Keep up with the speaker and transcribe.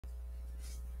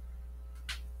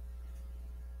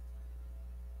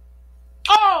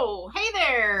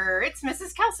it's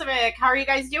Mrs. Kelsovic. How are you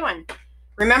guys doing?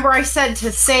 Remember I said to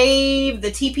save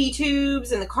the TP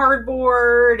tubes and the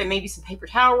cardboard and maybe some paper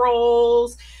towel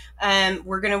rolls.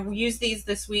 We're going to use these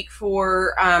this week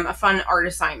for a fun art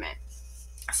assignment.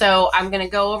 So I'm going to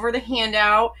go over the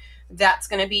handout that's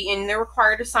going to be in the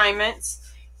required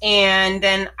assignments. And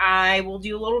then I will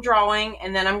do a little drawing,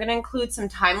 and then I'm going to include some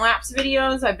time-lapse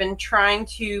videos. I've been trying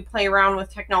to play around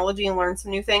with technology and learn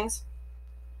some new things.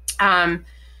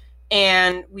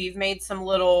 And we've made some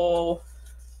little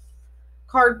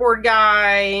cardboard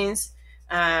guys.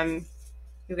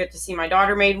 You'll get to see my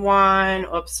daughter made one.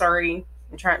 Oops, sorry.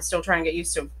 I'm still trying to get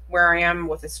used to where I am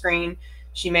with the screen.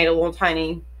 She made a little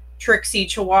tiny Trixie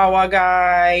Chihuahua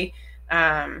guy.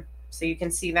 So you can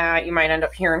see that. You might end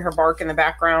up hearing her bark in the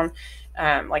background,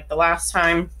 like the last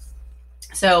time.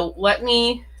 So let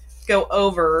me go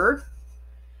over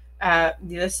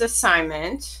this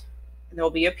assignment. There'll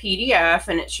be a PDF,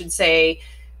 and it should say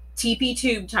TP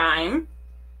tube time.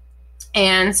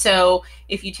 And so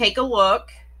if you take a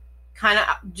look, kind of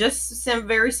just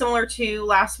very similar to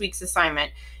last week's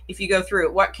assignment, if you go through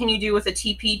it, what can you do with a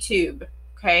TP tube?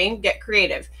 Okay, get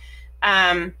creative.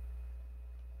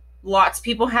 Lots of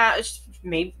people have,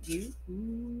 maybe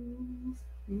you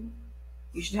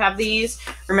should have these.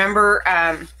 Remember,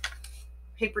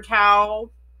 paper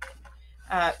towel.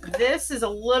 This is a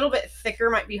little bit thicker,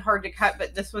 might be hard to cut,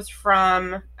 but this was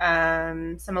from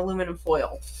some aluminum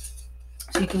foil.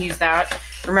 So you can use that.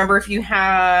 Remember, if you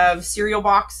have cereal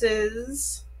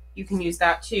boxes, you can use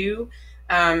that too.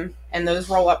 And those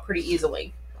roll up pretty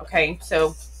easily. Okay,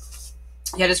 so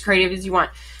get as creative as you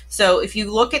want. So if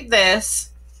you look at this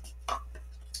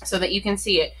so that you can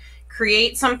see it,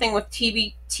 create something with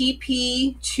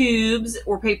TP tubes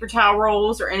or paper towel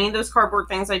rolls or any of those cardboard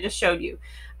things I just showed you.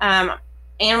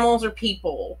 Animals or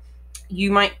people.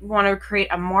 You might want to create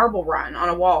a marble run on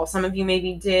a wall. Some of you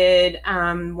maybe did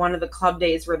one of the club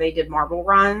days where they did marble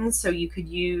runs, so you could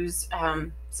use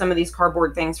some of these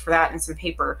cardboard things for that and some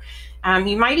paper.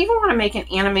 You might even want to make an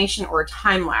animation or a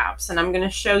time lapse, and I'm going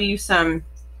to show you some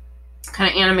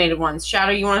kind of animated ones.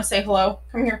 Shadow, you want to say hello?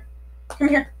 Come here. Come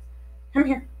here. Come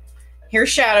here. Here's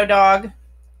Shadow Dog.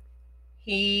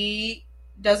 He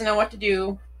doesn't know what to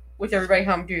do with everybody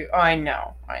home. Oh, I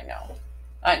know.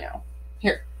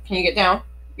 Here, can you get down? Are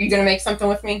you going to make something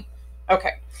with me?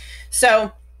 Okay.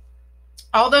 So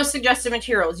all those suggested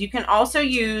materials. You can also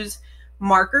use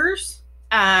markers,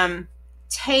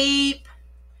 tape,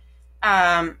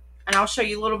 and I'll show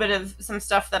you a little bit of some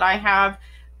stuff that I have.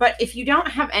 But if you don't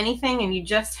have anything and you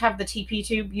just have the TP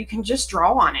tube, you can just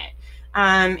draw on it.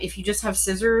 If you just have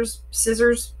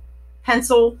scissors,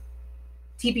 pencil,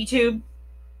 TP tube,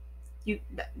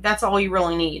 that's all you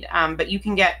really need. But you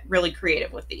can get really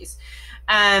creative with these.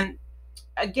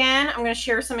 Again, I'm going to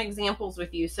share some examples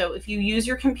with you. So if you use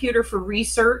your computer for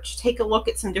research, take a look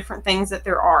at some different things that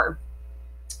there are.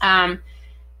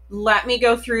 Let me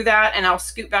go through that, and I'll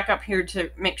scoot back up here to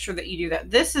make sure that you do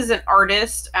that. This is an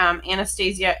artist,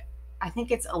 Anastasia, I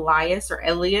think it's Elias.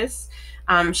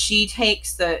 She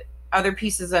takes the other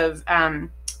pieces of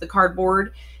the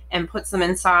cardboard and puts them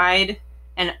inside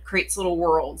and creates little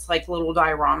worlds, like little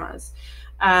dioramas.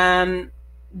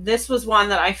 This was one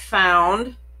that I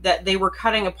found that they were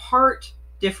cutting apart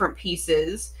different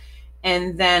pieces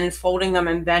and then folding them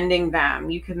and bending them.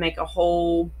 You could make a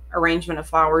whole arrangement of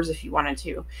flowers if you wanted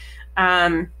to.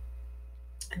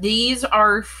 These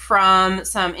are from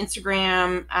some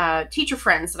Instagram teacher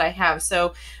friends that I have.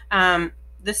 So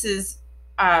this is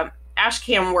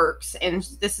Ashcan Works, and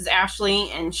this is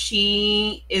Ashley, and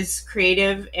she is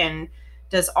creative and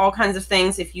does all kinds of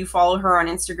things. If you follow her on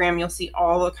Instagram, you'll see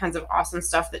all the kinds of awesome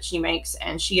stuff that she makes.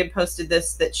 And she had posted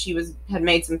this, that she had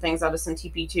made some things out of some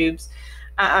TP tubes.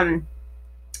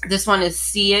 This one is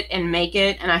See It and Make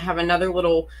It, and I have another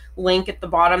little link at the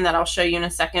bottom that I'll show you in a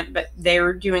second, but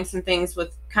they're doing some things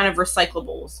with kind of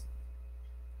recyclables.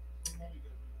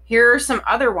 Here are some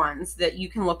other ones that you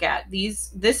can look at.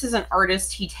 This is an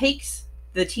artist. He takes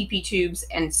the TP tubes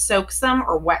and soaks them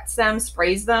or wets them,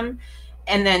 sprays them,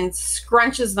 and then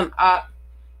scrunches them up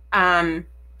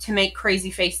to make crazy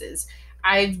faces.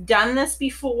 I've done this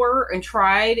before and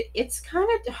tried. It's kind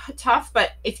of tough,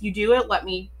 but if you do it,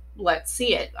 let's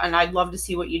see it. And I'd love to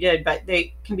see what you did, but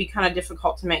they can be kind of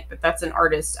difficult to make. But that's an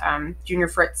artist, Junior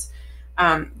Fritz,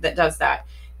 that does that.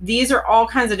 These are all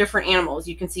kinds of different animals.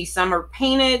 You can see some are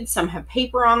painted, some have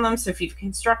paper on them. So if you have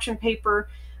construction paper,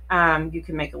 you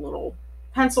can make a little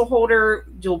pencil holder,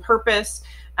 dual purpose.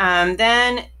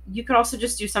 Then you could also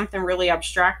just do something really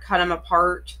abstract, cut them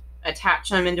apart, attach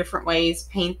them in different ways,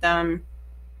 paint them.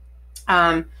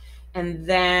 And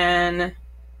then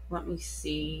let me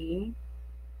see.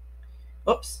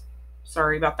 Oops,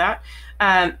 sorry about that.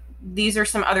 These are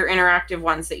some other interactive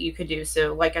ones that you could do.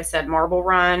 So like I said, marble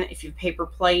run, if you have paper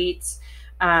plates.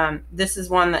 This is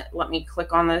one that, let me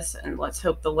click on this and let's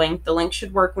hope the link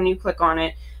should work when you click on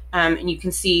it. And you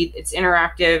can see it's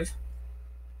interactive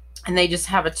and they just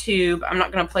have a tube. I'm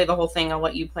not going to play the whole thing. I'll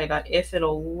let you play that if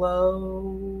it'll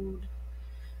load.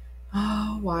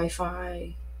 Oh,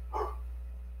 Wi-Fi.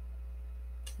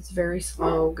 It's very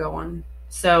slow going.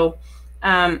 So,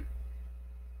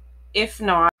 if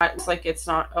not, it's like it's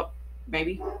not, oh,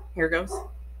 maybe, here goes.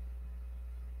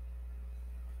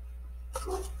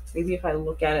 Maybe if I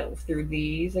look at it through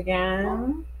these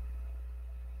again,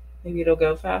 maybe it'll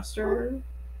go faster.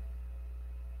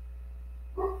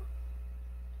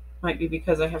 Might be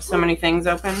because I have so many things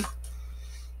open.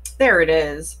 There it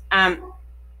is.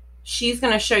 She's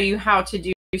going to show you how to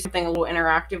do something a little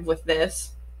interactive with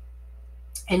this.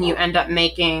 And you end up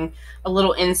making a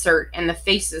little insert and the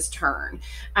faces turn.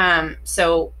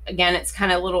 So again, it's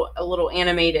kind of a little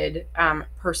animated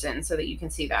person so that you can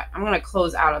see that. I'm going to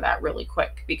close out of that really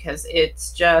quick because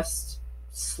it's just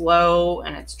slow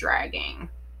and it's dragging.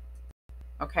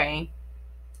 Okay.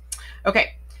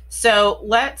 Okay. So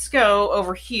let's go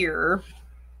over here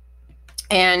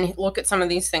and look at some of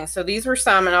these things. So these were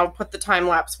some, and I'll put the time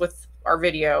lapse with our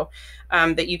video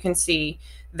that you can see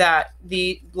that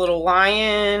the little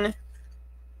lion,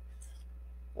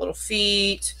 little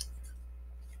feet.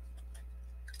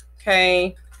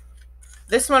 Okay.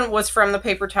 This one was from the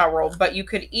paper towel roll, but you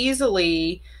could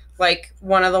easily, like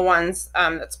one of the ones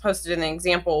that's posted in the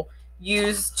example,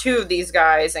 use two of these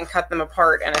guys and cut them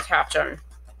apart and attach them.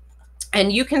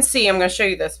 And you can see, I'm going to show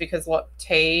you this because look,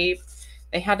 tape.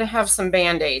 They had to have some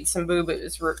Band-Aids, some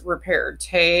boo-boos repaired.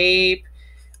 Tape.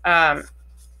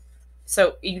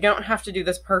 So you don't have to do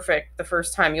this perfect the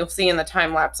first time. You'll see in the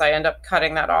time lapse, I end up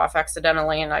cutting that off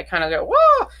accidentally and I kind of go,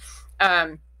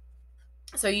 whoa.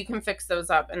 So you can fix those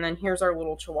up. And then here's our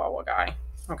little Chihuahua guy.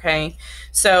 Okay.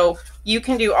 So you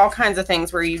can do all kinds of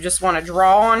things where you just want to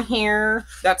draw on here.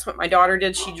 That's what my daughter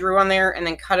did. She drew on there and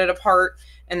then cut it apart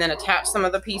and then attach some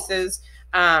of the pieces.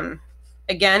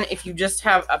 Again, if you just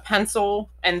have a pencil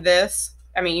and this,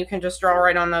 I mean, you can just draw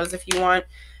right on those if you want.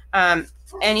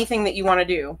 Anything that you want to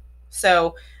do.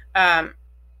 So,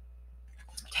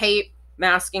 tape,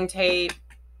 masking tape,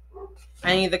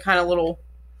 any of the kind of little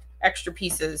extra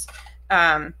pieces.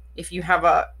 If you have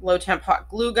a low temp hot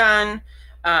glue gun,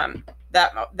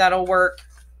 that'll work.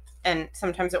 And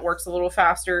sometimes it works a little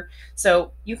faster.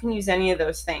 So you can use any of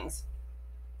those things.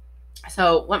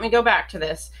 So let me go back to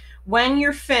this. When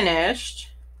you're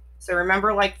finished, so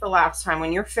remember like the last time,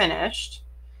 when you're finished,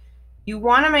 you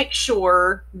want to make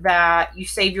sure that you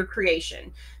save your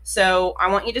creation. So I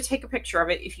want you to take a picture of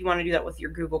it if you want to do that with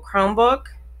your Google Chromebook,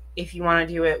 if you want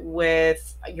to do it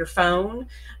with your phone,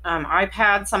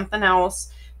 iPad, something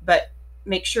else, but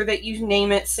make sure that you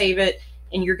name it, save it,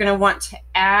 and you're going to want to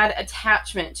add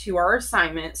attachment to our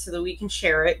assignment so that we can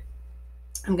share it.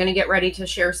 I'm going to get ready to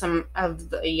share some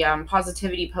of the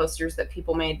positivity posters that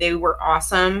people made. They were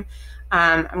awesome.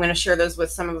 I'm going to share those with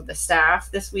some of the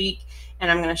staff this week, and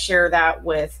I'm going to share that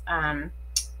with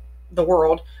the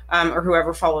world or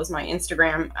whoever follows my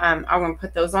Instagram. I'm going to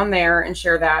put those on there and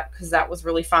share that because that was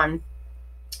really fun.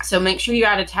 So make sure you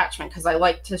add attachment because I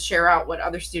like to share out what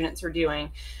other students are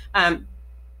doing.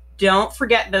 Don't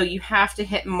forget, though, you have to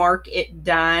hit mark it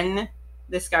done.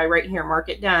 This guy right here, mark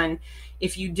it done.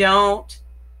 If you don't,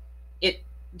 it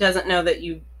doesn't know that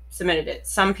you submitted it.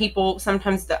 Some people,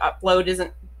 sometimes the upload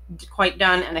isn't quite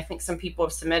done, and I think some people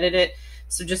have submitted it.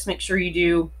 So just make sure you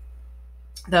do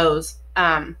those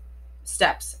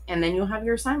steps, and then you'll have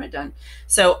your assignment done.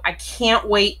 So I can't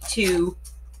wait to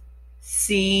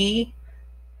see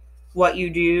what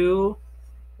you do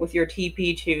with your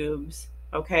TP tubes,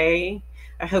 okay?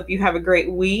 I hope you have a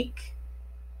great week,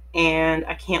 and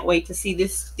I can't wait to see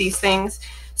these things.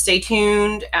 Stay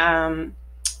tuned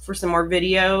for some more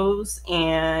videos,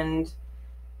 and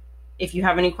if you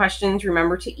have any questions,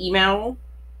 remember to email.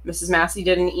 Mrs. Massey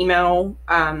did an email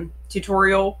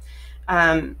tutorial,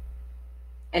 and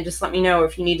just let me know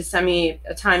if you need to send me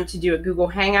a time to do a Google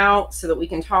Hangout so that we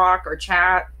can talk or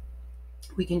chat.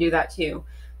 We can do that too.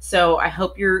 So I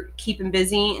hope you're keeping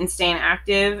busy and staying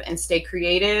active and stay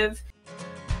creative.